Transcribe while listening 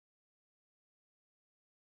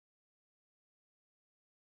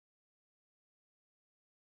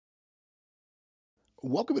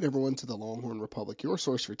Welcome everyone to the Longhorn Republic, your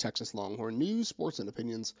source for Texas Longhorn news, sports, and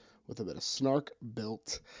opinions with a bit of snark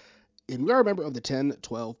built in. We are a member of the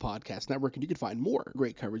 10-12 Podcast Network, and you can find more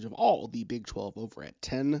great coverage of all the Big 12 over at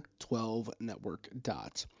 1012network.com.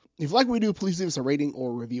 If you like what we do, please leave us a rating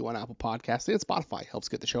or review on Apple Podcasts and Spotify. Helps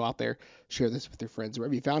get the show out there. Share this with your friends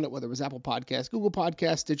wherever you found it, whether it was Apple Podcasts, Google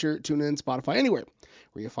Podcasts, Stitcher, TuneIn, Spotify, anywhere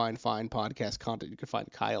where you find fine podcast content. You can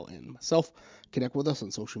find Kyle and myself. Connect with us on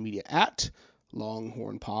social media at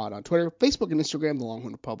Longhorn Pod on Twitter, Facebook, and Instagram, the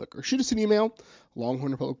Longhorn Republic, or shoot us an email,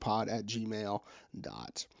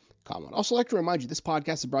 longhornrepublicpod@gmail.com. I'd also like to remind you this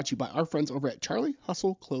podcast is brought to you by our friends over at Charlie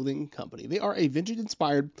Hustle Clothing Company. They are a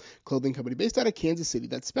vintage-inspired clothing company based out of Kansas City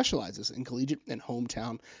that specializes in collegiate and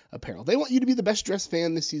hometown apparel. They want you to be the best-dressed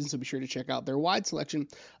fan this season, so be sure to check out their wide selection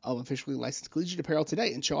of officially licensed collegiate apparel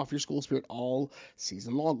today and show off your school spirit all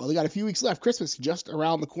season long. Well, they got a few weeks left. Christmas just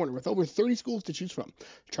around the corner. With over 30 schools to choose from,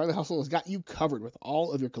 Charlie Hustle has got you covered with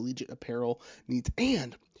all of your collegiate apparel needs,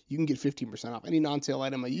 and you can get 15% off any non-sale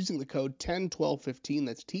item by using the code 101215.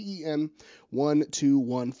 That's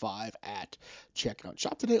TEN1215 at checkout.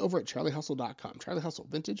 Shop today over at charliehustle.com. Charlie Hustle,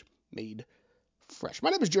 vintage made fresh. My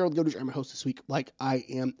name is Gerald Godich. I'm your host this week, like I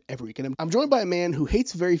am every week. And I'm joined by a man who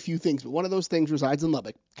hates very few things, but one of those things resides in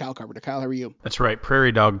Lubbock. Kyle Carpenter. Kyle, how are you? That's right,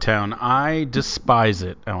 Prairie Dog Town. I despise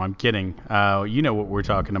it. Oh, I'm kidding. You know what we're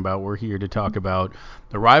talking about. We're here to talk about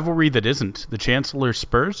the rivalry that isn't the Chancellor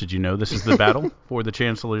Spurs. Did you know this is the battle for the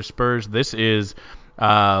Chancellor Spurs? This is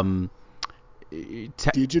Did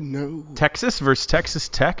you know? Texas versus Texas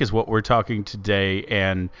Tech is what we're talking today.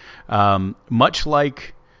 And much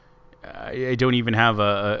like I don't even have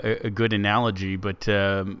a good analogy, but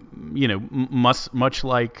much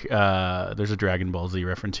like there's a Dragon Ball Z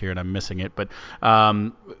reference here, and I'm missing it. But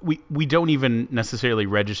we don't even necessarily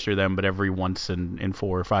register them, but every once in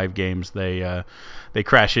 4 or 5 games they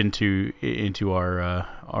crash into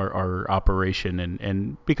our operation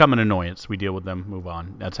and become an annoyance. We deal with them, move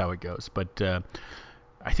on. That's how it goes. But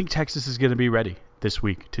I think Texas is going to be ready this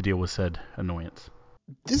week to deal with said annoyance.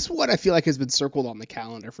 This is what I feel like has been circled on the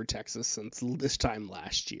calendar for Texas since this time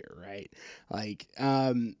last year, right?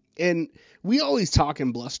 And we always talk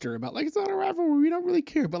and bluster about, like, it's not a rivalry, we don't really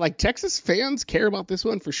care. But, like, Texas fans care about this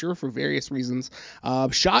one for sure for various reasons.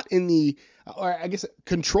 Shot in the, or I guess,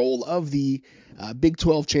 control of the Big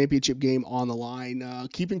 12 championship game on the line,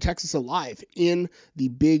 keeping Texas alive in the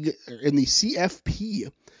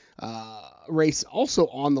CFP race also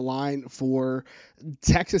on the line for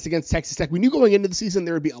Texas against Texas Tech. We knew going into the season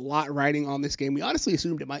there would be a lot riding on this game. We honestly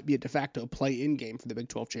assumed it might be a de facto play-in game for the Big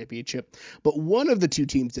 12 championship, but one of the two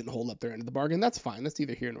teams didn't hold up their end of the bargain. That's fine. That's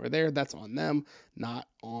neither here nor there. That's on them, not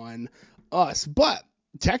on us. But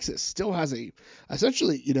Texas still has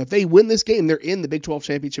essentially, if they win this game, they're in the Big 12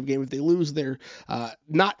 championship game. If they lose, they're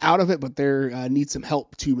not out of it, but they need some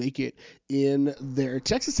help to make it in there.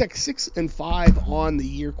 Texas Tech 6-5 on the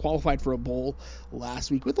year, qualified for a bowl last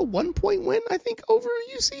week with a 1-point win, I think, over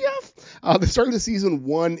UCF. They started the season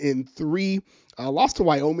 1-3. Lost to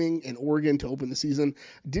Wyoming and Oregon to open the season.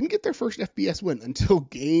 Didn't get their first FBS win until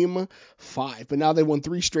Game 5. But now they won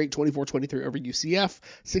 3 straight, 24-23 over UCF,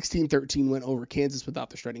 16-13 win over Kansas without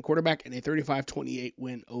their starting quarterback, and a 35-28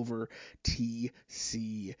 win over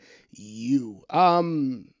TCU.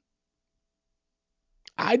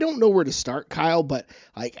 I don't know where to start, Kyle, but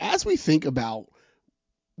as we think about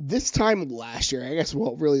this time last year, I guess,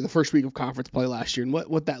 really the first week of conference play last year and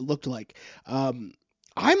what that looked like, I'm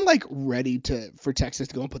ready for Texas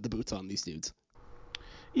to go and put the boots on these dudes.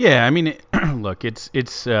 Yeah, I mean, look, it's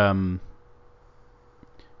the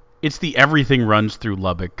everything runs through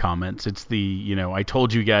Lubbock comments. It's the, I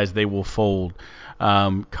told you guys they will fold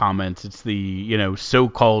comments. It's the,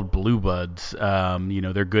 so-called blue buds.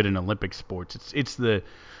 They're good in Olympic sports. It's the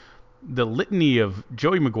litany of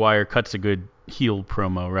Joey McGuire cuts a good heel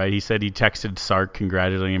promo, right? He said he texted Sark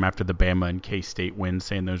congratulating him after the Bama and K-State wins,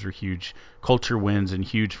 saying those were huge culture wins and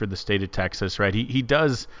huge for the state of Texas, right? He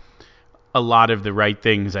does a lot of the right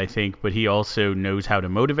things, I think, but he also knows how to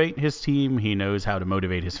motivate his team. He knows how to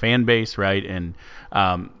motivate his fan base, right? And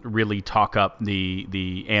really talk up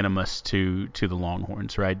the animus to the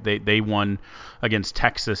Longhorns, right? They won against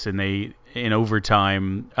Texas and they in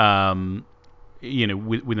overtime,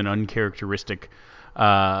 with an uncharacteristic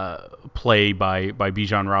play by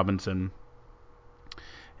Bijan Robinson,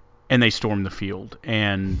 and they stormed the field.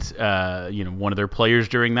 And one of their players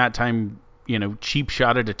during that time, cheap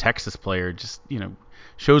shot at a Texas player, just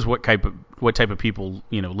shows what type of people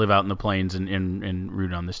live out in the plains and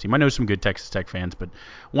root on this team. I know some good Texas Tech fans, but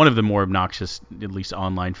one of the more obnoxious, at least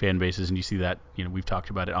online fan bases, and you see that we've talked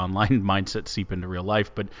about it, online mindset seep into real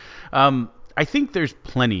life. But I think there's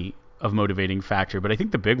plenty of motivating factor. But I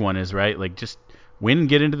think the big one is, right, like just win and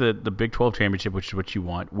get into the Big 12 championship, which is what you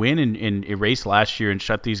want. Win and erase last year and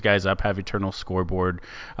shut these guys up, have eternal scoreboard.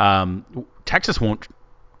 Texas won't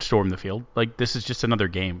storm the field. Like, this is just another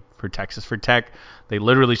game for Texas. For Tech, they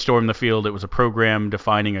literally stormed the field. It was a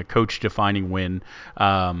program-defining, a coach-defining win.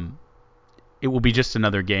 It will be just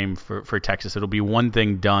another game for Texas. It'll be one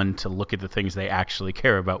thing done to look at the things they actually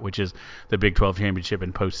care about, which is the Big 12 championship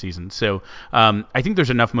and postseason. So I think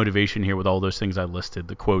there's enough motivation here with all those things I listed,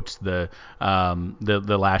 the quotes, the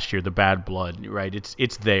last year, the bad blood, right?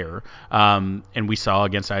 It's there. And we saw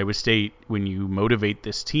against Iowa State, when you motivate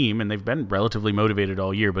this team, and they've been relatively motivated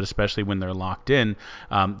all year, but especially when they're locked in,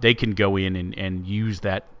 they can go in and use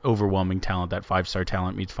that overwhelming talent, that five-star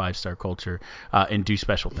talent meets five-star culture, and do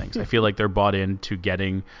special things. I feel like they're bought into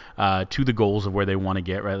getting to the goals of where they want to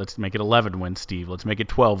get, right? Let's make it 11 wins, Steve. Let's make it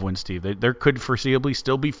 12 wins, Steve. There could foreseeably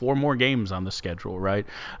still be 4 more games on the schedule, right?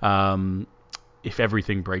 If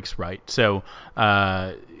everything breaks right. So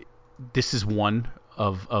this is one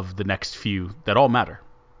of the next few that all matter.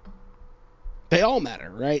 They all matter,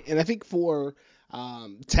 right? And I think for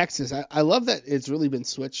Texas, I love that it's really been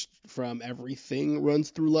switched from everything runs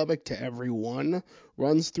through Lubbock to everyone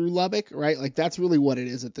runs through Lubbock, right? Like, that's really what it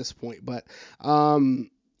is at this point. But,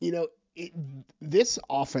 you know, this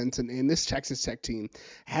offense and this Texas Tech team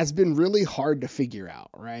has been really hard to figure out,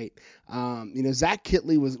 right? You know, Zach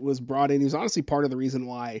Kitley was brought in. He was honestly part of the reason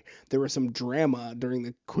why there was some drama during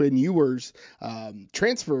the Quinn Ewers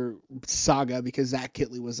transfer saga, because Zach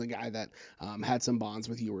Kitley was a guy that had some bonds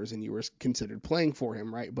with Ewers, and Ewers considered playing for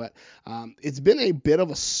him, right? But it's been a bit of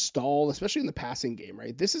a stall, especially in the passing game,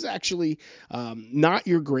 right? This is actually not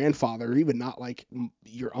your grandfather, or even not like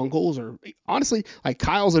your uncles, or honestly like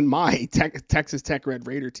Kyle's and my Texas Tech Red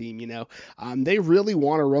Raider team. You know, they really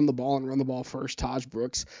want to run the ball and run the ball first. Taj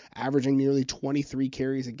Brooks averaging nearly 23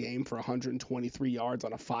 carries a game for 123 yards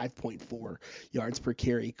on a 5.4 yards per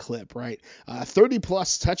carry clip, right? 30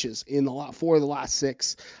 plus touches in 4 of the last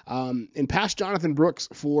 6, and past Jonathan Brooks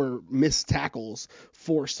for missed tackles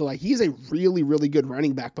forced. So like, he's a really, really good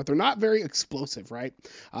running back, but they're not very explosive, right?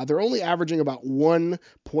 They're only averaging about 1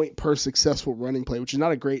 point per successful running play, which is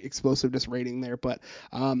not a great explosiveness rating there. But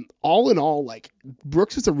all in all, like,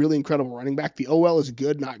 Brooks is a really incredible running back. The OL is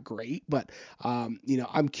good, not great, but you know,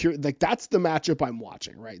 I'm curious. Like, that's the matchup I'm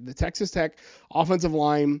watching, right? The Texas Tech offensive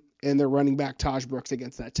line and their running back Taj Brooks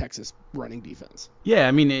against that Texas running defense. Yeah,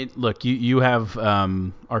 I mean, look, you have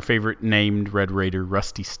our favorite named Red Raider,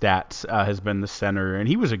 Rusty Stats, has been the center, and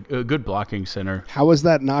he was a good blocking center. How is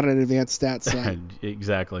that not an advanced stats site?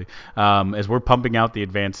 Exactly. As we're pumping out the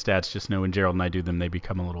advanced stats, just know when Gerald and I do them, they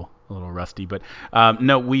become a little rusty. But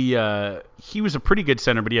no, he was a pretty good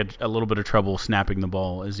center, but he had a little bit of trouble snapping the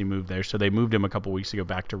ball as he moved there. So they moved him a couple weeks ago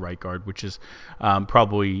back to right guard, which is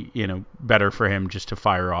probably, you know, better for him just to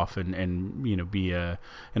fire off and you know, be an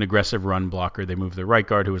aggressive run blocker. They moved the right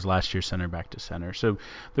guard, who was last year's center, back to center. So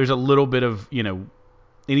there's a little bit of, you know,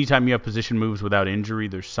 anytime you have position moves without injury,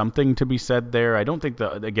 there's something to be said there. I don't think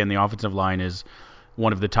the offensive line is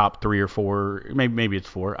one of the top 3 or 4, maybe it's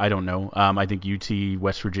 4. I don't know. I think UT,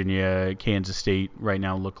 West Virginia, Kansas State right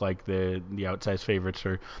now look like the outsized favorites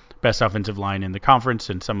for best offensive line in the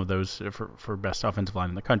conference, and some of those for best offensive line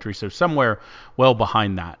in the country. So somewhere well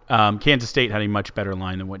behind that. Kansas State had a much better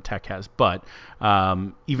line than what Tech has, but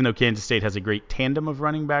even though Kansas State has a great tandem of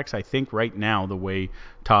running backs, I think right now the way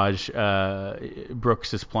Taj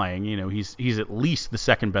Brooks is playing, you know, he's at least the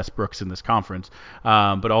second best Brooks in this conference.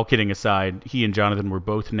 But all kidding aside, he and Jonathan were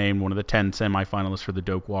both named one of the 10 semifinalists for the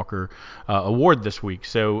Doak Walker Award this week.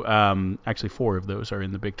 So actually 4 of those are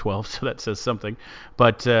in the Big 12, so that says something.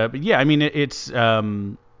 But yeah, I mean, it's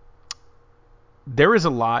there is a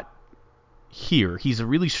lot here. He's a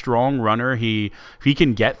really strong runner. If he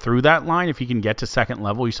can get through that line, if he can get to second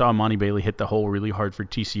level, you saw Amani Bailey hit the hole really hard for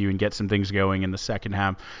TCU and get some things going in the second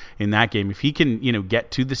half in that game. If he can, you know,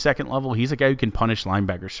 get to the second level, he's a guy who can punish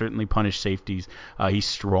linebackers, certainly punish safeties. He's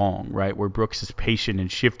strong, right? Where Brooks is patient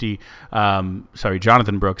and shifty.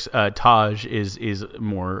 Jonathan Brooks. Taj is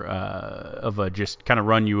more of a just kind of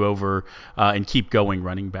run you over and keep going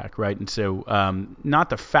running back, right? And so not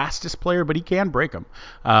the fastest player, but he can break them.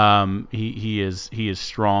 He is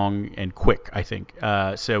strong and quick, I think.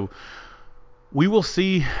 So we will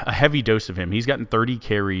see a heavy dose of him. He's gotten 30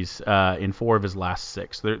 carries in 4 of his last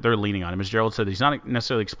 6. They're leaning on him. As Gerald said, he's not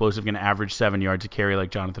necessarily explosive, going to average 7 yards a carry like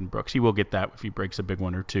Jonathan Brooks. He will get that if he breaks a big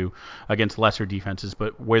one or two against lesser defenses.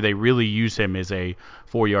 But where they really use him is a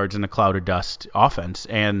 4 yards in a cloud of dust offense.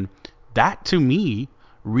 And that, to me,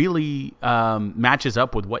 really matches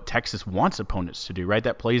up with what Texas wants opponents to do, right?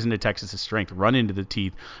 That plays into Texas's strength. Run into the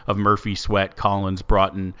teeth of Murphy, Sweat, Collins,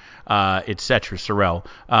 Broughton, etc. Sorrell.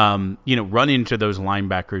 Run into those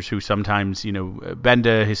linebackers who sometimes,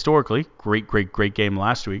 Benda historically, great game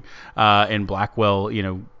last week, and Blackwell,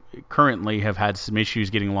 currently have had some issues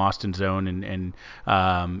getting lost in zone and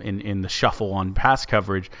in the shuffle on pass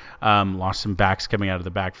coverage. Lost some backs coming out of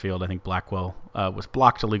the backfield. I think Blackwell was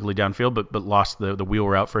blocked illegally downfield, but lost the wheel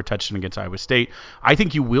route for a touchdown against Iowa State. I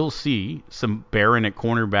think you will see some Barron at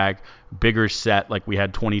cornerback, bigger set like we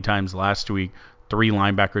had 20 times last week. 3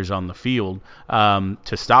 linebackers on the field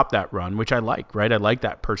to stop that run, which I like, right? I like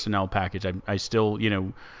that personnel package. I still,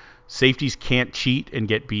 safeties can't cheat and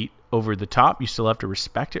get beat over the top. You still have to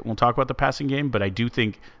respect it. We'll talk about the passing game, but I do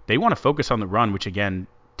think they want to focus on the run, which again,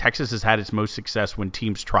 Texas has had its most success when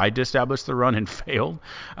teams tried to establish the run and failed,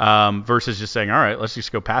 versus just saying, all right, let's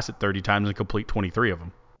just go pass it 30 times and complete 23 of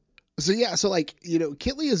them. So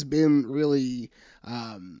Kitley has been really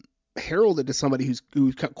heralded as somebody who's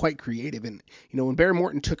quite creative, and when Barry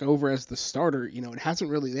Morton took over as the starter, they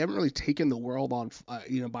haven't really taken the world on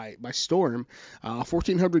by storm.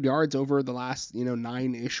 1,400 yards over the last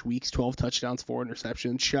 9-ish weeks, 12 touchdowns, 4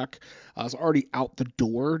 interceptions. Chuck is already out the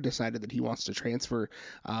door, decided that he wants to transfer.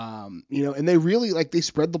 And they really they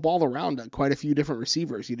spread the ball around quite a few different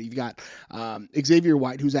receivers. You've got Xavier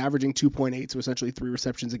White, who's averaging 2.8, so essentially 3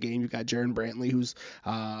 receptions a game. You've got Jaron Brantley, who's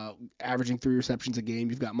averaging 3 receptions a game.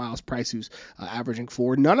 You've got Miles Price, who's averaging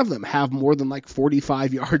 4. None of them have more than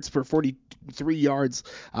 45 yards per 43 yards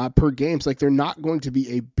per game. So they're not going to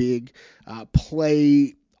be a big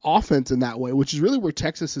play offense in that way, which is really where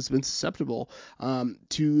Texas has been susceptible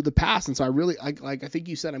to the pass. And so I think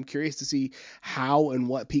you said, I'm curious to see how and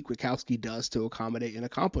what Pete Kwiatkowski does to accommodate and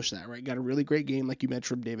accomplish that, right? Got a really great game, like you mentioned,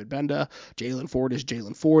 from David Benda. Jalen Ford is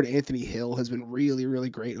Jalen Ford. Anthony Hill has been really, really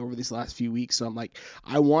great over these last few weeks. So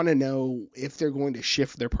I want to know if they're going to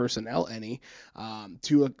shift their personnel any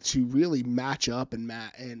to really match up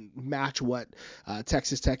and match what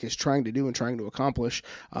Texas Tech is trying to do and trying to accomplish,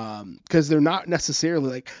 because they're not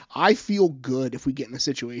necessarily I feel good if we get in a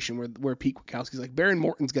situation where Pete Kwiatkowski's Baron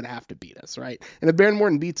Morton's going to have to beat us, right? And if Baron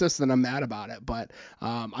Morton beats us, then I'm mad about it. But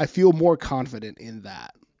I feel more confident in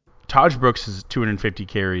that. Taj Brooks is 250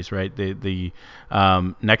 carries, right? The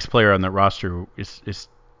next player on that roster is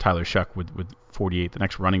Tyler Shuck with 48. The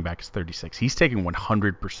next running back is 36. He's taking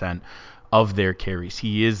 100% of their carries.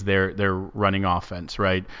 He is their running offense,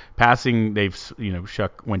 right? Passing,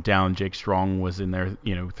 Shuck went down. Jake Strong was in there,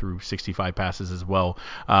 through 65 passes as well.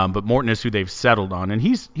 But Morton is who they've settled on, and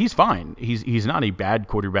he's fine. He's not a bad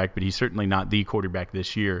quarterback, but he's certainly not the quarterback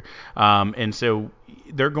this year. And so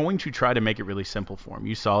they're going to try to make it really simple for him.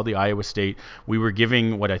 You saw the Iowa State. We were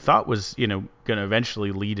giving what I thought was, going to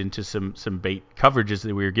eventually lead into some bait coverages.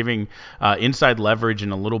 That we were giving inside leverage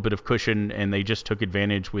and a little bit of cushion, and they just took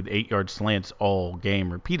advantage with 8-yard slants all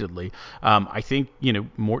game repeatedly. I think,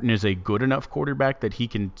 Morton is a good enough quarterback that he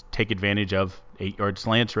can take advantage of 8-yard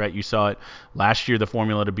slants, right? You saw it last year. The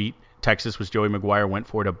formula to beat Texas was Joey McGuire, went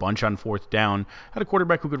for it a bunch on 4th down, had a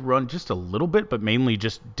quarterback who could run just a little bit, but mainly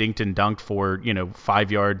just dinked and dunked for,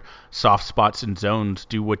 5-yard soft spots and zones,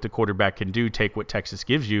 do what the quarterback can do, take what Texas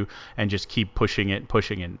gives you, and just keep pushing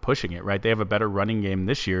it, right? They have a better running game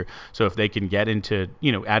this year, so if they can get into,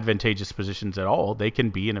 advantageous positions at all, they can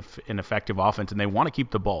be an effective offense, and they want to keep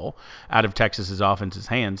the ball out of Texas's offense's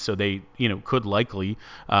hands, so they, could likely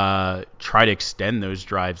try to extend those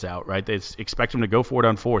drives out, right? They expect them to go for it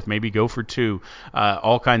on 4th, maybe go for 2,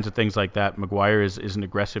 all kinds of things like that. McGuire is an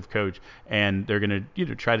aggressive coach, and they're going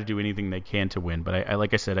to try to do anything they can to win. But I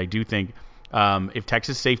like I said, I do think if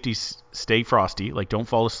Texas safeties stay frosty, don't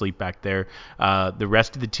fall asleep back there, the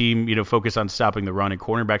rest of the team, focus on stopping the run, and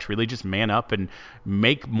cornerbacks really just man up and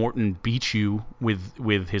make Morton beat you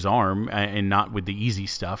with his arm and not with the easy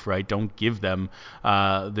stuff, right? Don't give them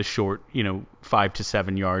the short, 5 to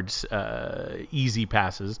 7 yards, easy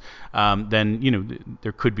passes. Then,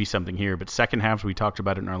 there could be something here. But second halves, we talked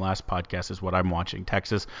about it in our last podcast, is what I'm watching.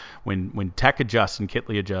 Texas, when Tech adjusts and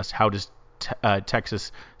Kitley adjusts, how does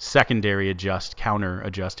Texas secondary counter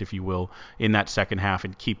adjust, if you will, in that second half,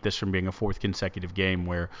 and keep this from being a 4th consecutive game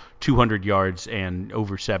where 200 yards and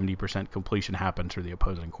over 70% completion happens for the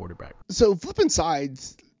opposing quarterback. So flipping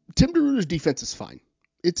sides, Tim DeRuyter's defense is fine.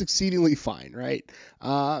 It's exceedingly fine, right?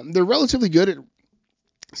 They're relatively good at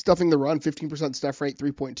stuffing the run, 15% stuff rate,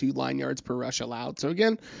 3.2 line yards per rush allowed. So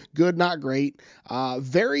again, good, not great.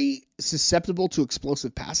 Very susceptible to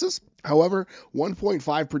explosive passes. However,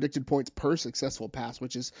 1.5 predicted points per successful pass,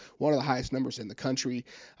 which is one of the highest numbers in the country.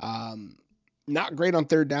 not great on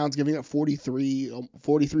third downs, giving up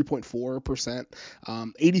 43.4%,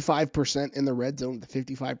 85% in the red zone, the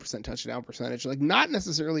 55% touchdown percentage. Like, not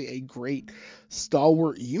necessarily a great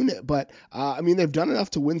stalwart unit, but I mean, they've done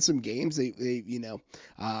enough to win some games.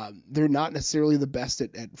 They're not necessarily the best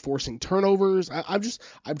at forcing turnovers.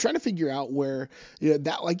 I'm trying to figure out where,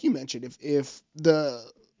 that, like you mentioned, if the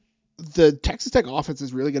Texas Tech offense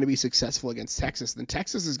is really going to be successful against Texas, then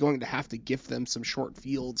Texas is going to have to gift them some short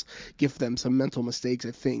fields, gift them some mental mistakes,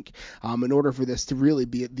 I think, in order for this to really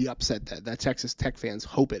be the upset that Texas Tech fans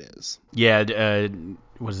hope it is. Yeah,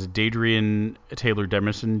 was it Dadrian Taylor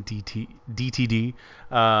Demerson, DTD?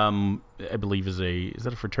 I believe is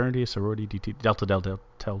that a fraternity, a sorority? Delta.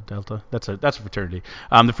 That's a fraternity.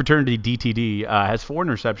 The fraternity DTD has 4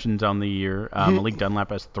 interceptions on the year. Malik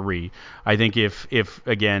Dunlap has 3. I think if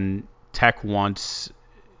again Tech wants.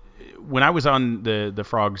 When I was on the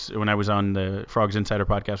Frogs Insider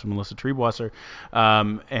podcast with Melissa Triebwasser,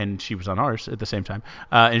 and she was on ours at the same time,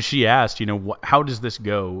 and she asked, how does this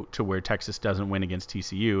go to where Texas doesn't win against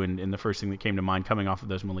TCU? And the first thing that came to mind coming off of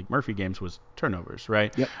those Malik Murphy games was turnovers,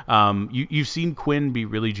 right? Yep. You've seen Quinn be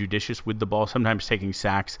really judicious with the ball, sometimes taking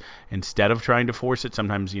sacks instead of trying to force it,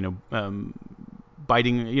 sometimes,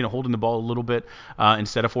 biting, holding the ball a little bit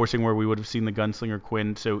instead of forcing where we would have seen the gunslinger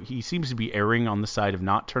Quinn. So he seems to be erring on the side of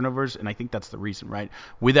not turnovers, and I think that's the reason, right?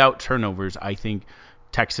 Without turnovers, I think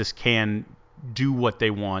Texas can do what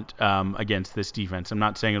they want against this defense. I'm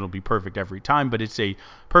not saying it'll be perfect every time, but it's a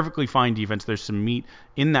perfectly fine defense. There's some meat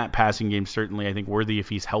in that passing game. Certainly, I think Worthy, if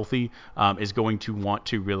he's healthy, is going to want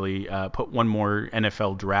to really put one more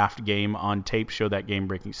NFL draft game on tape, show that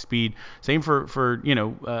game-breaking speed. Same for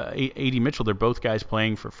A.D. Mitchell. They're both guys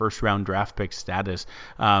playing for first-round draft pick status,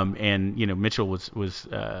 and Mitchell was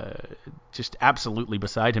just absolutely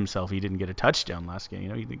beside himself. He didn't get a touchdown last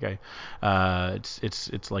game. You think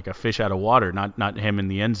it's like a fish out of water. Not him in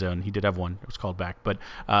the end zone. He did have one. It was called back, but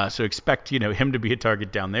so expect him to be a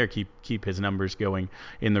target down there. Keep his numbers going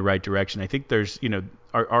in the right direction. I think there's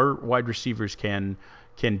our wide receivers can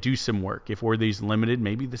do some work. If Worthy's limited,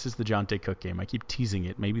 maybe this is the Jonte Cook game. I keep teasing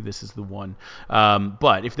it. Maybe this is the one.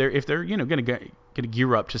 But if they're going to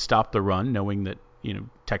gear up to stop the run, knowing that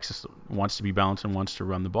Texas wants to be balanced and wants to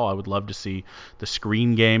run the ball, I would love to see the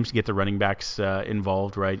screen games, get the running backs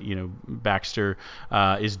involved, right? Baxter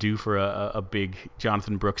is due for a big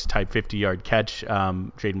Jonathan Brooks type 50-yard catch.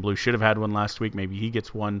 Jaden Blue should have had one last week. Maybe he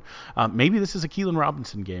gets one. Maybe this is a Keelan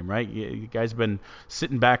Robinson game, right? You guys have been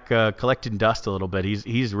sitting back collecting dust a little bit.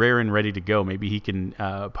 He's rare and ready to go. Maybe he can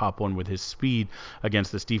pop one with his speed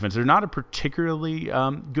against this defense. They're not a particularly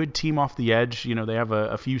good team off the edge. They have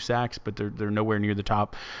a few sacks, but they're nowhere near the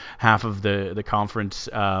top half of the conference.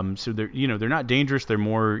 So they're not dangerous. They're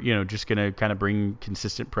more just going to kind of bring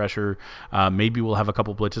consistent pressure. Maybe we'll have a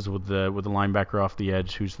couple blitzes with the linebacker off the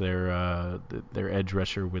edge, who's their edge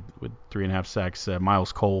rusher with 3.5 sacks,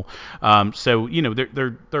 Miles Cole. So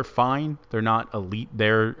they're fine. They're not elite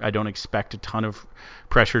there. I don't expect a ton of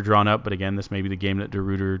pressure drawn up, but again, this may be the game that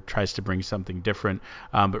DeRuyter tries to bring something different.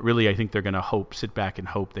 But really, I think they're going to sit back and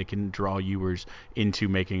hope they can draw Ewers into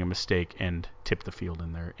making a mistake and tip the field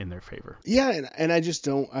in their favor. Yeah, and I just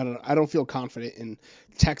I don't feel confident in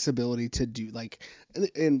Tech's ability to do,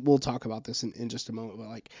 and we'll talk about this in just a moment,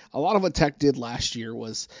 but a lot of what Tech did last year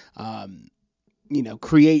was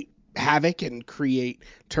create havoc and create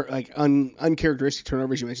uncharacteristic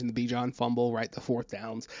turnovers. You mentioned the Bijan fumble, right? The 4th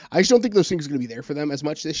downs. I just don't think those things are going to be there for them as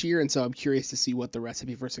much this year, and so I'm curious to see what the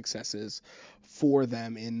recipe for success is for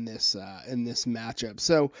them in this matchup.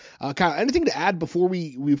 So, Kyle, anything to add before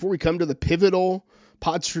we come to the pivotal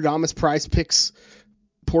Podstradamus Prize Picks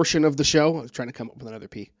portion of the show? I was trying to come up with another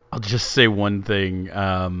P. I'll just say one thing.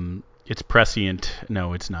 It's prescient.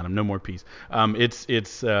 No, it's not. I'm no more P's. It's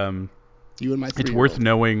you and my 3-year-old. It's worth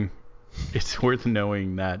knowing. It's worth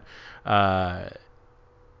knowing that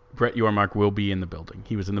Brett Yormark will be in the building.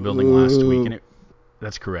 He was in the building last week, and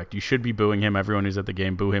that's correct. You should be booing him. Everyone who's at the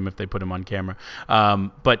game, boo him if they put him on camera.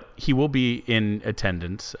 But he will be in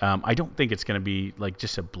attendance. I don't think it's going to be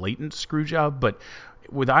just a blatant screw job, but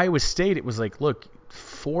with Iowa State, it was look,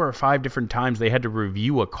 4 or 5 different times they had to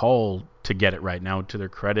review a call to get it right. Now, to their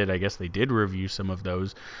credit, I guess they did review some of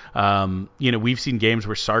those. We've seen games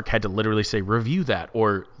where Sark had to literally say, review that,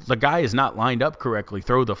 or the guy is not lined up correctly,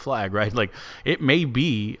 throw the flag, right? It may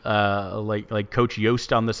be like Coach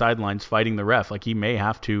Yost on the sidelines fighting the ref. He may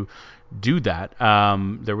have to do that.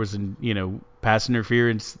 There was pass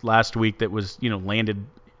interference last week that was landed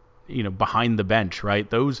behind the bench, right?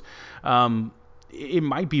 Those it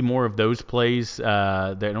might be more of those plays.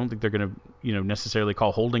 I don't think they're going to necessarily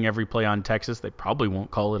call holding every play on Texas. They probably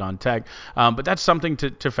won't call it on Tech, but that's something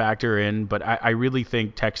to factor in. But I really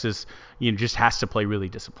think Texas, just has to play really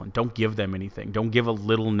disciplined. Don't give them anything. Don't give a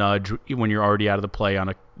little nudge when you're already out of the play on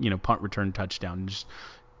a punt return touchdown. Just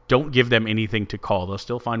don't give them anything to call. They'll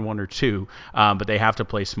still find one or two, but they have to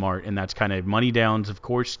play smart, and that's kind of money downs, of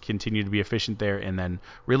course, continue to be efficient there, and then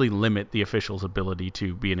really limit the officials' ability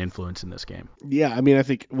to be an influence in this game. Yeah, I mean, I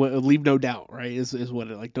think leave no doubt, right, is what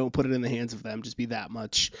it, like, don't put it in the hands of them. Just be that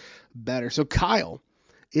much better. So, Kyle,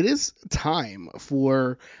 it is time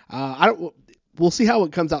for, we'll see how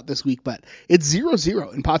it comes out this week, but it's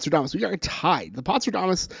 0-0 in Potsdamus. We are tied. The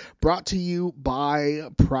Potsdamus brought to you by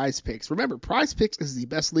Prize Picks. Remember, Prize Picks is the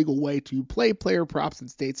best legal way to play player props in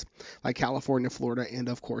states like California, Florida, and,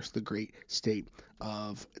 of course, the great state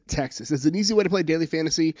of Texas. It's an easy way to play daily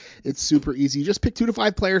fantasy. It's super easy. You just pick 2 to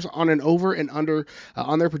 5 players on an over and under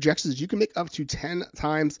on their projections. You can make up to 10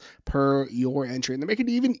 times per your entry, and they're making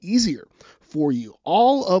it even easier for you.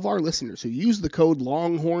 All of our listeners who use the code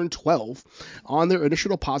Longhorn12 on their initial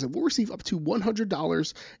deposit will receive up to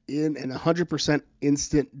 $100 in an 100%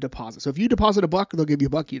 instant deposit. So if you deposit $1, they'll give you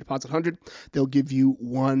 $1. You deposit 100, they'll give you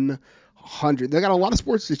 100. They got a lot of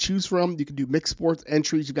sports to choose from. You can do mixed sports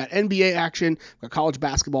entries. You've got NBA action, you've got college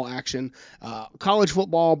basketball action, college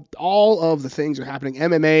football. All of the things are happening.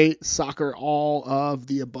 MMA, soccer, all of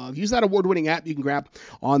the above. Use that award-winning app you can grab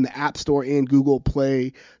on the App Store and Google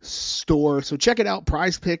Play Store. So check it out.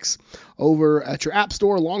 Prize Picks over at your App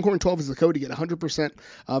Store. Longhorn12 is the code to get 100%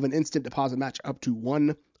 of an instant deposit match up to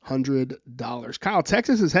 $100. Kyle,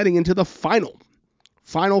 Texas is heading into the final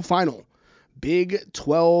Big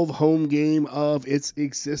 12 home game of its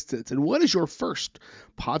existence. And what is your first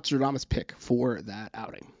Potsdamus pick for that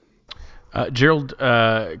outing? Gerald,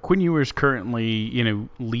 Quinn Ewers currently,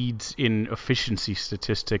 leads in efficiency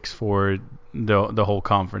statistics for the whole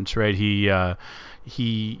conference, right?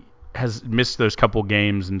 He has missed those couple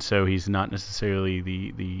games, and so he's not necessarily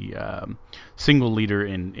the single leader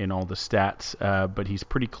in all the stats, but he's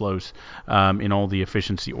pretty close in all the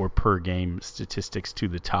efficiency or per game statistics to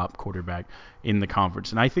the top quarterback in the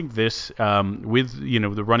conference. And I think this, with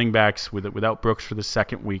the running backs without Brooks for the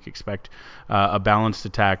second week, expect a balanced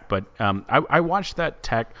attack. But I watched that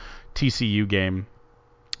Tech TCU game,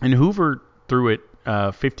 and Hoover threw it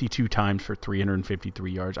 52 times for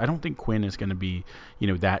 353 yards. I don't think Quinn is going to be,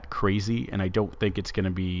 that crazy, and I don't think it's going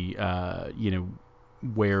to be,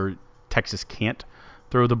 where Texas can't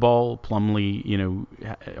throw the ball. Plumlee,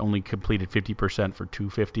 only completed 50% for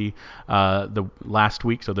 250 the last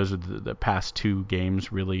week. So those are the past 2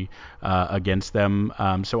 games really against them.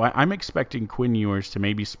 So I'm expecting Quinn Ewers to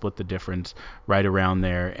maybe split the difference right around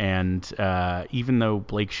there. And even though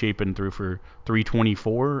Blake Shapen threw for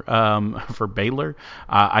 324 for Baylor,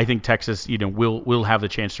 I think Texas, will have the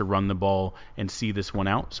chance to run the ball and see this one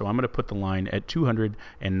out. So I'm going to put the line at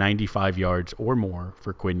 295 yards or more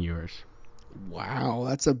for Quinn Ewers. Wow,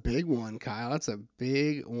 that's a big one, Kyle. That's a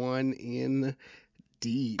big one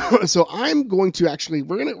indeed. So I'm going to actually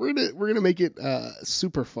we're gonna make it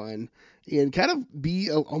super fun and kind of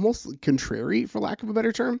be almost contrary, for lack of a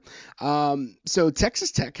better term. So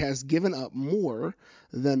Texas Tech has given up more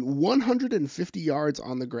than 150 yards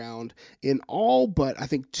on the ground in all but, I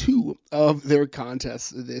think, 2 of their contests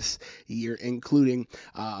this year, including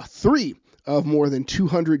 3 of more than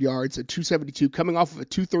 200 yards at 272, coming off of a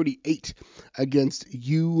 238 against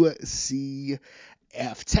UCF.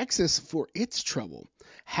 Texas, for its trouble,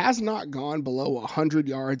 has not gone below 100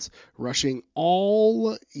 yards rushing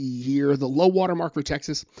all year. The low water mark for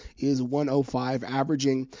Texas is 105,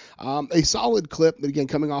 averaging a solid clip, but again,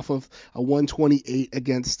 coming off of a 128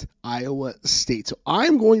 against Iowa State. So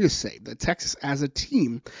I'm going to say that Texas as a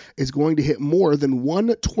team is going to hit more than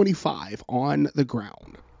 125 on the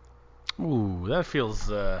ground. Ooh, that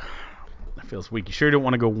feels weak. You sure don't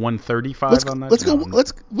want to go 135 on that? Let's go. I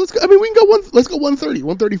mean, we can go let's go 130,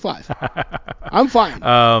 135. I'm fine.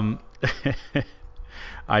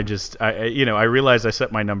 I realize I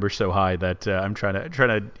set my number so high that I'm trying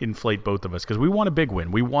to inflate both of us because we want a big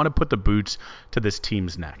win. We want to put the boots to this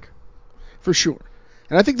team's neck. For sure.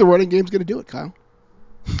 And I think the running game's going to do it, Kyle.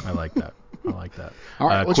 I like that. All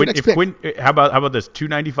right, what's Quinn, your next pick? Quinn, how about this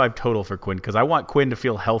 295 total for Quinn? Because I want Quinn to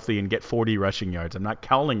feel healthy and get 40 rushing yards. I'm not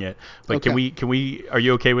calling it, but okay. Can we? Are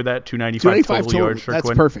you okay with that? 295 total yards for Quinn?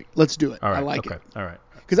 That's perfect. Let's do it. All right, I like it. All right.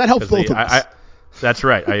 Because that helps both of us. That's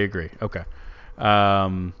right. I agree. Okay.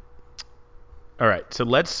 All right. So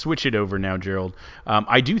let's switch it over now, Gerald.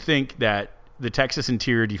 I do think that the Texas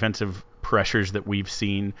interior defensive pressures that we've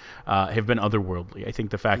seen have been otherworldly. I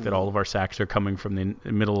think the fact that all of our sacks are coming from the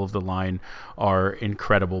middle of the line are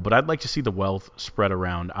incredible. But I'd like to see the wealth spread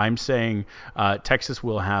around. I'm saying Texas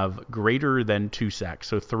will have greater than 2 sacks,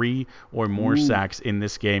 so 3 or more sacks in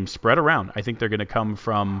this game spread around. I think they're going to come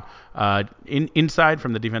from inside,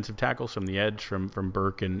 from the defensive tackles, from the edge, from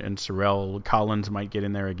Burke and Sorrell. Collins might get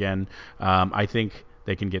in there again. I think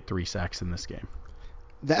they can get 3 sacks in this game.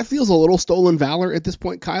 That feels a little stolen valor at this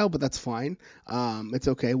point, Kyle, but that's fine. It's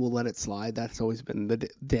okay. We'll let it slide. That's always been the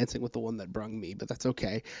dancing with the one that brung me, but that's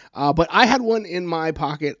okay. But I had one in my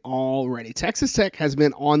pocket already. Texas Tech has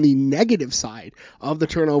been on the negative side of the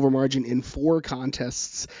turnover margin in 4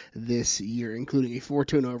 contests this year, including a 4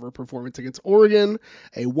 turnover performance against Oregon,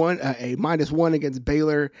 a -1 against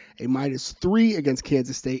Baylor, a -3 against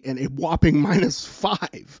Kansas State, and a whopping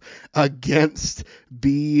 -5 against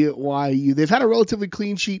BYU. They've had a relatively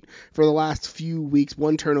clean sheet for the last few weeks,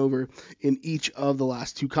 1 turnover in each of the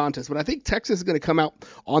last 2 contests. But I think Texas is going to come out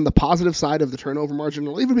on the positive side of the turnover margin.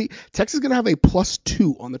 It'll even be Texas is going to have a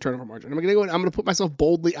 +2 on the turnover margin. I'm going to put myself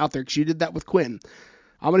boldly out there because you did that with Quinn.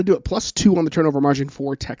 I'm going to do it +2 on the turnover margin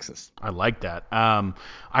for Texas. I like that.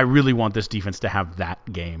 I really want this defense to have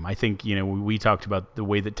that game. I think, we talked about the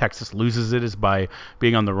way that Texas loses it is by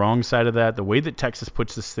being on the wrong side of that. The way that Texas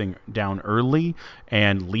puts this thing down early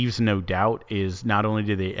and leaves no doubt is not only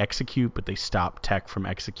do they execute, but they stop Tech from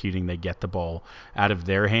executing. They get the ball out of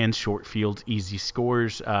their hands, short fields, easy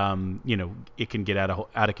scores. It can get out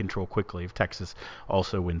of control quickly if Texas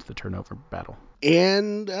also wins the turnover battle.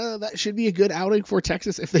 And that should be a good outing for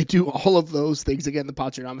Texas if they do all of those things. Again, the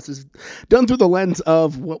Patriotamus is done through the lens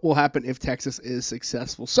of what will happen if Texas is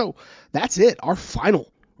successful. So that's it. Our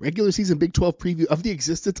final regular season Big 12 preview of the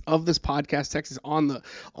existence of this podcast. Texas on the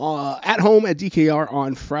at home at DKR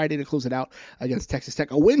on Friday to close it out against Texas Tech.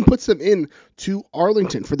 A win puts them in to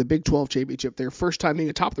Arlington for the Big 12 championship. Their first time being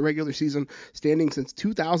atop the regular season standing since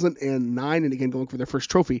 2009, and again going for their first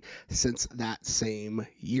trophy since that same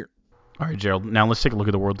year. All right, Gerald, now let's take a look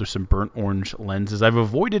at the world through some burnt orange lenses. I've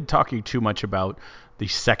avoided talking too much about the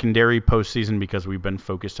secondary postseason because we've been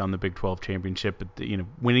focused on the Big 12 championship. But,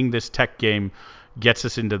 winning this Tech game gets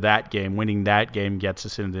us into that game. Winning that game gets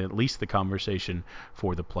us into at least the conversation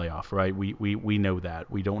for the playoff, right? We know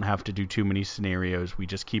that. We don't have to do too many scenarios. We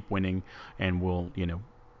just keep winning and we'll,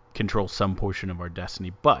 control some portion of our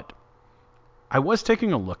destiny. But I was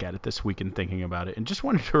taking a look at it this week and thinking about it and just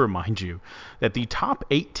wanted to remind you that the top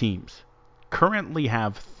 8 teams currently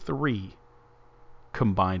have 3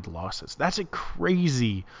 combined losses. That's a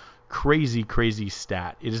crazy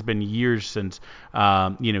stat. It has been years since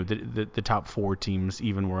the top 4 teams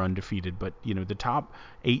even were undefeated, but the top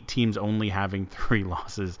 8 teams only having 3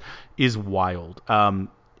 losses is wild.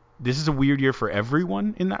 This is a weird year for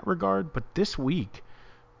everyone in that regard, but this week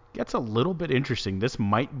gets a little bit interesting. This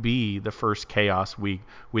might be the first chaos week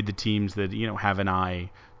with the teams that have an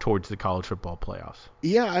eye towards the college football playoffs.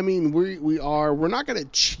 Yeah, I mean we're not going to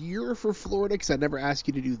cheer for Florida because I'd never ask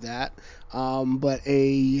you to do that. But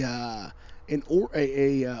a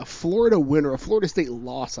Florida win or a Florida State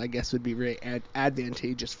loss, I guess, would be very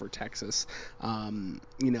advantageous for Texas.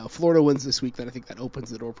 Florida wins this week, then I think that opens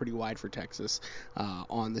the door pretty wide for Texas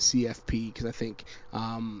on the CFP because I think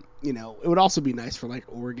it would also be nice for like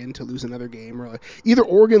Oregon to lose another game, or like, either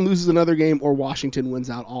Oregon loses another game or Washington wins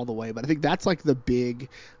out all the way. But I think that's like the big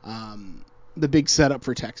setup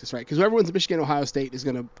for Texas, right? Because whoever wins Michigan, Ohio State is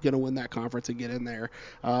gonna win that conference and get in there.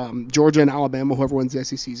 Georgia and Alabama, whoever wins the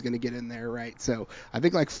SEC is gonna get in there, right? So I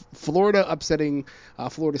think like Florida upsetting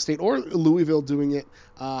Florida State or Louisville doing it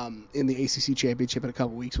in the ACC championship in a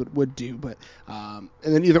couple weeks would do. But and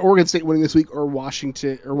then either Oregon State winning this week or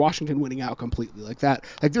Washington winning out completely like that.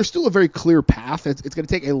 Like there's still a very clear path. It's going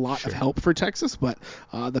to take a lot of help for Texas, but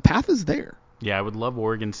the path is there. Yeah, I would love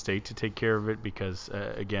Oregon State to take care of it because,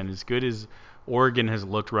 again, as good as Oregon has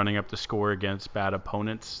looked running up the score against bad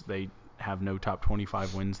opponents, they have no top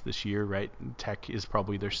 25 wins this year, right? Tech is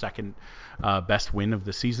probably their second best win of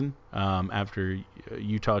the season after a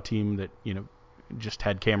Utah team that, just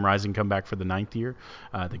had Cam Rising come back for the 9th year.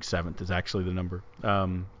 I think 7th is actually the number. I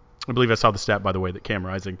believe I saw the stat, by the way, that Cam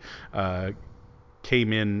Rising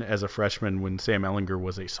came in as a freshman when Sam Ehlinger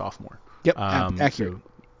was a sophomore. Yep, accurate.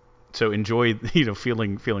 So enjoy,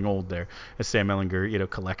 feeling old there as Sam Ehlinger,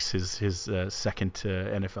 collects his second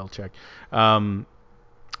NFL check.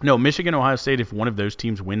 No, Michigan, Ohio State, if one of those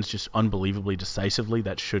teams wins just unbelievably decisively,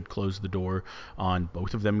 that should close the door on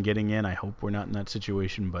both of them getting in. I hope we're not in that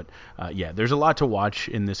situation. But, yeah, there's a lot to watch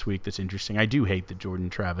in this week that's interesting. I do hate that Jordan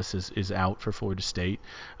Travis is out for Florida State.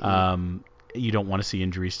 you don't want to see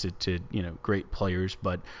injuries to great players,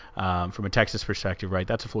 but from a Texas perspective, right,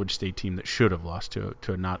 that's a Florida State team that should have lost to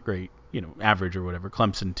a not great, average or whatever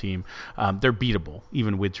Clemson team. They're beatable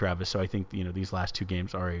even with Travis. So I think these last two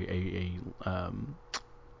games are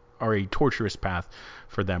a torturous path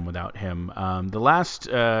for them without him. The last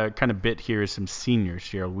kind of bit here is some seniors,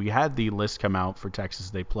 Gerald. We had the list come out for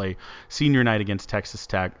Texas. They play senior night against Texas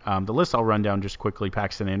Tech. The list I'll run down just quickly.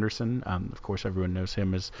 Paxton Anderson, of course, everyone knows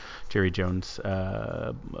him as Jerry Jones'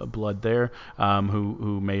 blood there,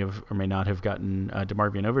 who may have or may not have gotten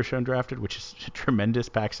DeMarvion Overshown drafted, which is tremendous.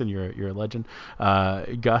 Paxton, you're a legend.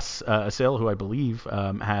 Gus Asale, who I believe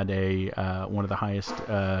had one of the highest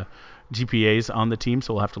GPAs on the team,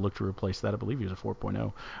 so we'll have to look to replace that. I believe he was a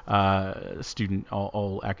 4.0 student,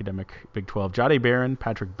 all academic Big 12. Jade Barron,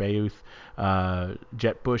 Patrick Bayouth,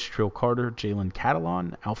 Jet Bush, Trill Carter, Jalen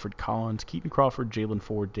Catalon, Alfred Collins, Keaton Crawford, Jalen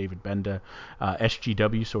Ford, David Benda,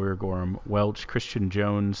 SGW, Sawyer Gorham, Welch, Christian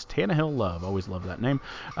Jones, Tannehill Love, always love that name,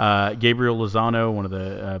 Gabriel Lozano, one of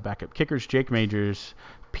the backup kickers, Jake Majors,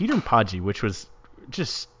 Peter Podgy, which was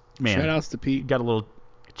just, man, shout outs to Pete. Got a little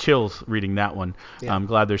chills reading that one. Yeah. I'm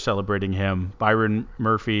glad they're celebrating him. Byron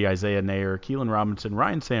Murphy, Isaiah Nair, Keelan Robinson,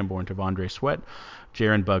 Ryan Sanborn, Tavondre Sweat,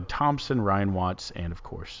 Jaron Bug Thompson, Ryan Watts, and of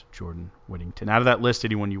course Jordan Whittington. Out of that list,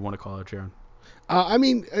 anyone you want to call out, Jaron?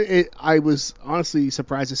 I was honestly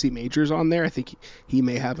surprised to see Majors on there. I think he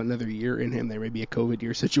may have another year in him. There may be a COVID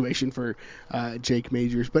year situation for Jake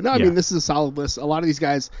Majors. But no, I mean, this is a solid list. A lot of these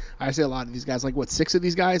guys, like what, 6 of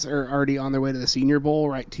these guys are already on their way to the Senior Bowl,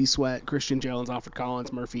 right? T-Sweat, Christian Jones, Alfred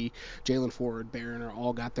Collins, Murphy, Jalen Ford, Barron are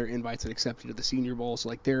all got their invites and accepted to the Senior Bowl. So,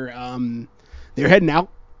 like, they're heading out.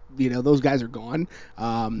 Those guys are gone.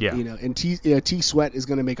 And T Sweat is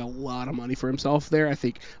going to make a lot of money for himself there. I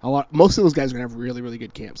think most of those guys are going to have really, really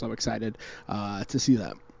good camps. I'm excited to see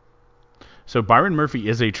that. So Byron Murphy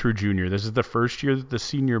is a true junior. This is the first year that the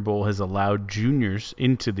Senior Bowl has allowed juniors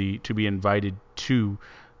to be invited to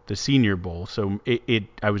the Senior Bowl. So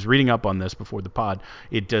I was reading up on this before the pod.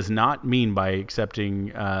 It does not mean by accepting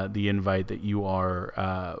the invite that you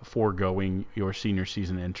are foregoing your senior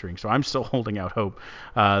season entering. So I'm still holding out hope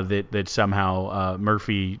that somehow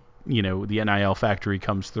Murphy, the NIL factory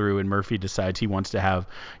comes through and Murphy decides he wants to have,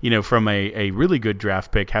 from a really good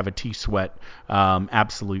draft pick, have a T-Sweat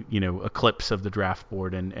absolute, eclipse of the draft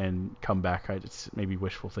board and come back. It's maybe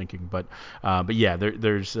wishful thinking, but yeah,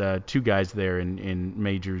 there's 2 guys there in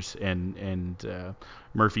Majors and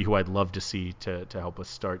Murphy who I'd love to see to help us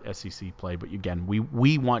start SEC play. But again,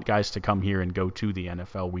 we want guys to come here and go to the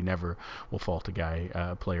NFL. We never will fault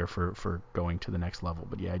a player for going to the next level.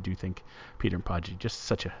 But yeah, I do think Peter Podgy, just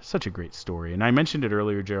such a great story. And I mentioned it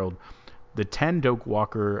earlier, Gerald. The 10 Doak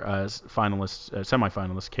Walker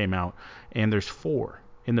semifinalists came out, and there's 4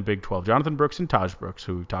 in the Big 12. Jonathan Brooks and Taj Brooks,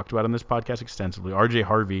 who we've talked about on this podcast extensively, R.J.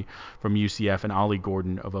 Harvey from UCF, and Ollie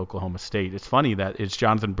Gordon of Oklahoma State. It's funny that it's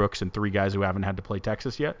Jonathan Brooks and 3 guys who haven't had to play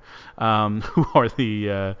Texas yet, who are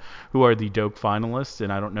the Doak finalists.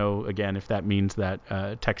 And I don't know, again, if that means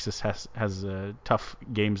that Texas has tough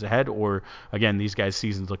games ahead, or, again, these guys'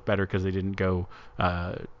 seasons look better because they didn't go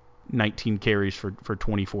 19 carries for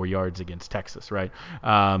 24 yards against Texas, right?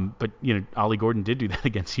 But Ollie Gordon did do that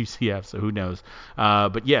against UCF, so who knows?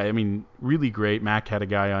 But yeah, I mean, really great. Mac had a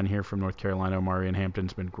guy on here from North Carolina. Marion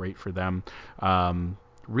Hampton's been great for them.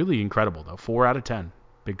 Really incredible though. 4 out of 10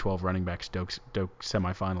 Big 12 running backs, Doak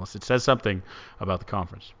semifinalists. It says something about the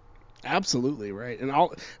conference. Absolutely right, and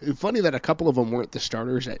funny that a couple of them weren't the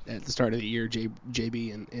starters at the start of the year.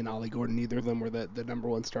 JB and Ollie Gordon, neither of them were the number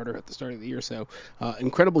 1 starter at the start of the year. So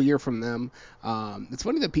incredible year from them. It's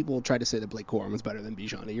funny that people tried to say that Blake Corum was better than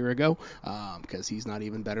Bijan a year ago because he's not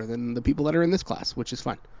even better than the people that are in this class, which is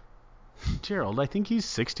fine. Gerald, I think he's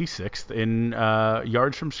 66th in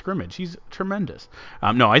yards from scrimmage. He's tremendous.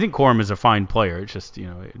 No, I think Corum is a fine player. It's just,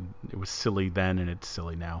 it was silly then and it's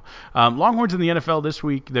silly now. Longhorns in the NFL this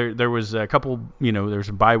week, there was a couple, there's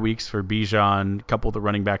some bye weeks for Bijan. A couple of the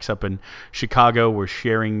running backs up in Chicago were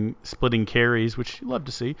splitting carries, which you love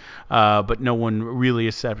to see. But no one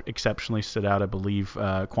really exceptionally stood out. I believe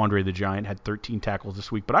Quandre the Giant had 13 tackles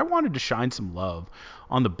this week. But I wanted to shine some love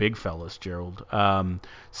on the big fellas, Gerald.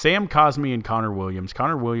 Sam Cosmi and Connor Williams.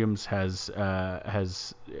 Connor Williams has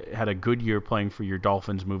had a good year playing for your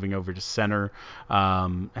Dolphins, moving over to center.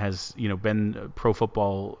 Has been Pro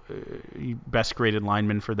Football best graded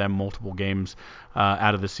lineman for them multiple games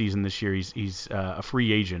out of the season this year. He's a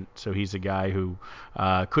free agent, so he's a guy who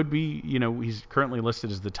could be, he's currently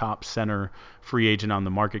listed as the top center free agent on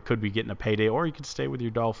the market. Could be getting a payday, or he could stay with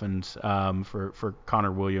your Dolphins for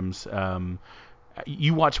Connor Williams.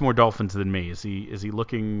 You watch more Dolphins than me. Is he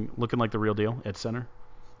looking like the real deal at center?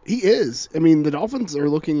 He is. I mean, the Dolphins are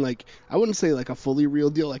looking like, I wouldn't say like a fully real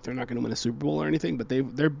deal, like they're not going to win a Super Bowl or anything, but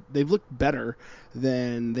they've looked better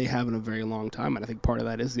than they have in a very long time, and I think part of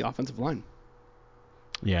that is the offensive line.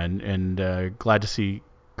 Yeah, and glad to see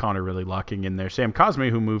Connor really locking in there. Sam Cosme,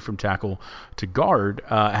 who moved from tackle to guard,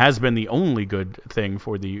 has been the only good thing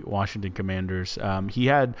for the Washington Commanders.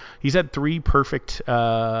 He's had 3 perfect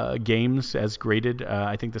games as graded.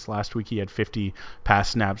 I think this last week he had 50 pass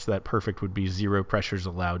snaps. That perfect would be 0 pressures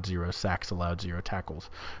allowed, 0 sacks allowed, 0 tackles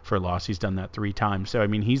for loss. He's done that 3 times. So I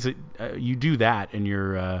mean, you do that, and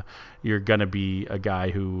you're gonna be a guy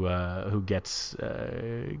who gets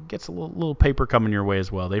a little paper coming your way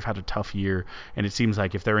as well. They've had a tough year, and it seems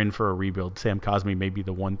like if they're in for a rebuild, Sam Cosme may be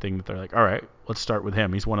the one thing that they're like, all right, let's start with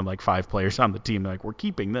him. He's one of like 5 players on the team. They're like, we're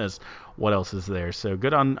keeping this. What else is there? So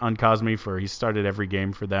good on Cosme for he's started every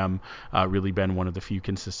game for them. Really been one of the few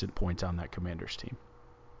consistent points on that Commanders team.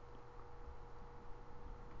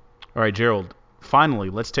 All right, Gerald. Finally,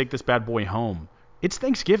 let's take this bad boy home. It's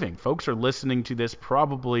Thanksgiving. Folks are listening to this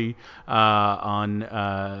probably on,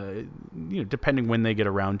 depending when they get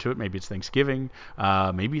around to it. Maybe it's Thanksgiving.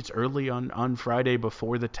 Maybe it's early on Friday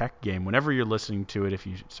before the Tech game. Whenever you're listening to it,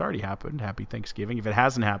 it's already happened, happy Thanksgiving. If it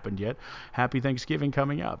hasn't happened yet, happy Thanksgiving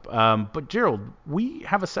coming up. But Gerald, we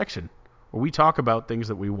have a section where we talk about things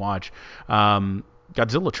that we watch.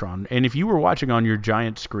 Godzillatron. And if you were watching on your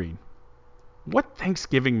giant screen, what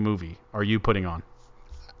Thanksgiving movie are you putting on?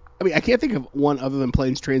 I mean, I can't think of one other than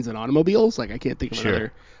Planes, Trains, and Automobiles. Like, I can't think of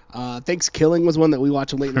Sure. another. Thanksgiving was one that we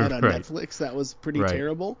watched late night on Right. Netflix. That was pretty Right.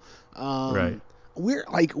 terrible. Right. We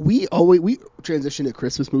transition to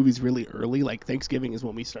Christmas movies really early. Like, Thanksgiving is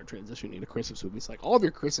when we start transitioning to Christmas movies. Like, all of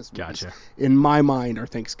your Christmas movies, Gotcha. in my mind, are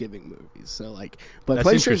Thanksgiving movies. So, like, but That's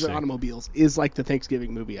Planes, Trains, and interesting. Automobiles is like the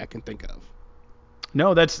Thanksgiving movie I can think of.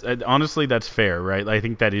 No, that's honestly that's fair, right? I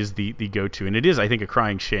think that is the go-to, and it is, I think, a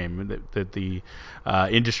crying shame that the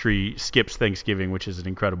industry skips Thanksgiving, which is an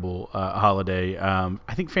incredible holiday.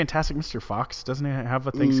 I think Fantastic Mr. Fox doesn't it have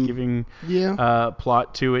a Thanksgiving Yeah.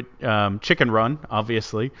 plot to it. Chicken Run,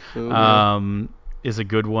 obviously, Oh, yeah. is a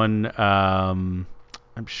good one.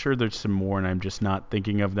 I'm sure there's some more, and I'm just not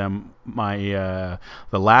thinking of them. The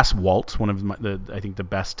Last Waltz, one of I think the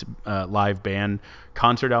best live band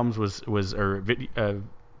concert albums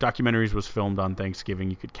documentaries was filmed on Thanksgiving.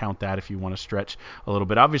 You could count that if you want to stretch a little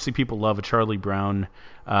bit. Obviously, people love a Charlie Brown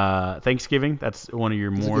Thanksgiving. That's one of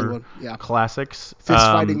your It's a good more one. Yeah. classics. Fist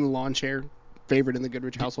fighting the lawn chair. Favorite in the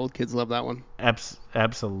Goodrich household. Kids love that one.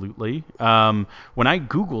 Absolutely. When I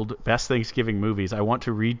Googled best Thanksgiving movies, I want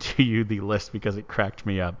to read to you the list because it cracked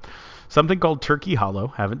me up. Something called Turkey Hollow.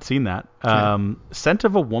 Haven't seen that. Okay. Scent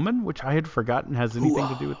of a Woman, which I had forgotten has anything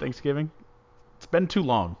to do with Ooh. Thanksgiving. It's been too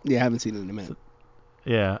long. Yeah, I haven't seen it in a minute. So,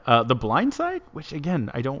 yeah. The Blind Side, which again,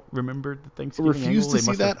 I don't remember the Thanksgiving angle. Refused to They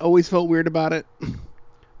see must have that. Always felt weird about it.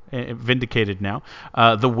 vindicated now.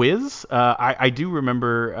 The Wiz, I do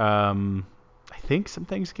remember. I think some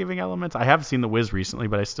Thanksgiving elements. I have seen The Wiz recently,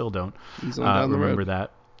 but I still don't He's on down the remember road.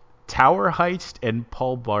 that. Tower Heist and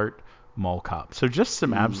Paul Blart Mall Cop. So just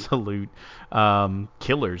some absolute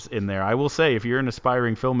killers in there. I will say, if you're an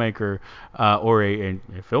aspiring filmmaker or a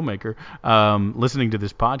filmmaker listening to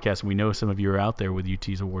this podcast, and we know some of you are out there with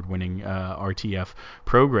UT's award-winning RTF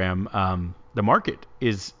program, the market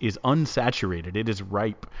is unsaturated. It is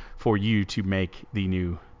ripe for you to make the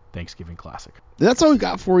new Thanksgiving classic. That's all we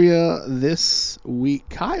got for you this week.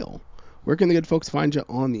 Kyle, where can the good folks find you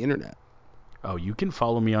on the internet? Oh, you can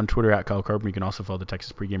follow me on Twitter at Kyle Carpenter. You can also follow the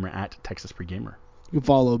Texas Pregamer at Texas Pregamer. You can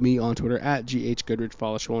follow me on Twitter at GHGoodrich.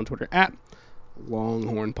 Follow the show on Twitter at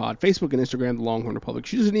Longhorn Pod. Facebook and Instagram, the Longhorn Republic.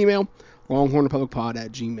 Shoot us an email,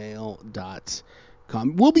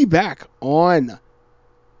 longhornrepublicpod@gmail.com. We'll be back on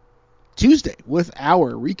Tuesday with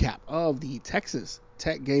our recap of the Texas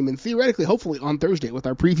Tech game, and theoretically, hopefully on Thursday with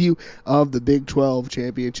our preview of the Big 12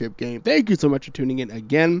 championship game. Thank you so much for tuning in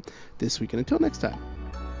again this week, and until next time,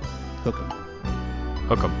 hook 'em.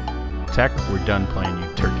 Hook 'em. Tech, we're done playing you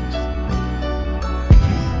turkeys.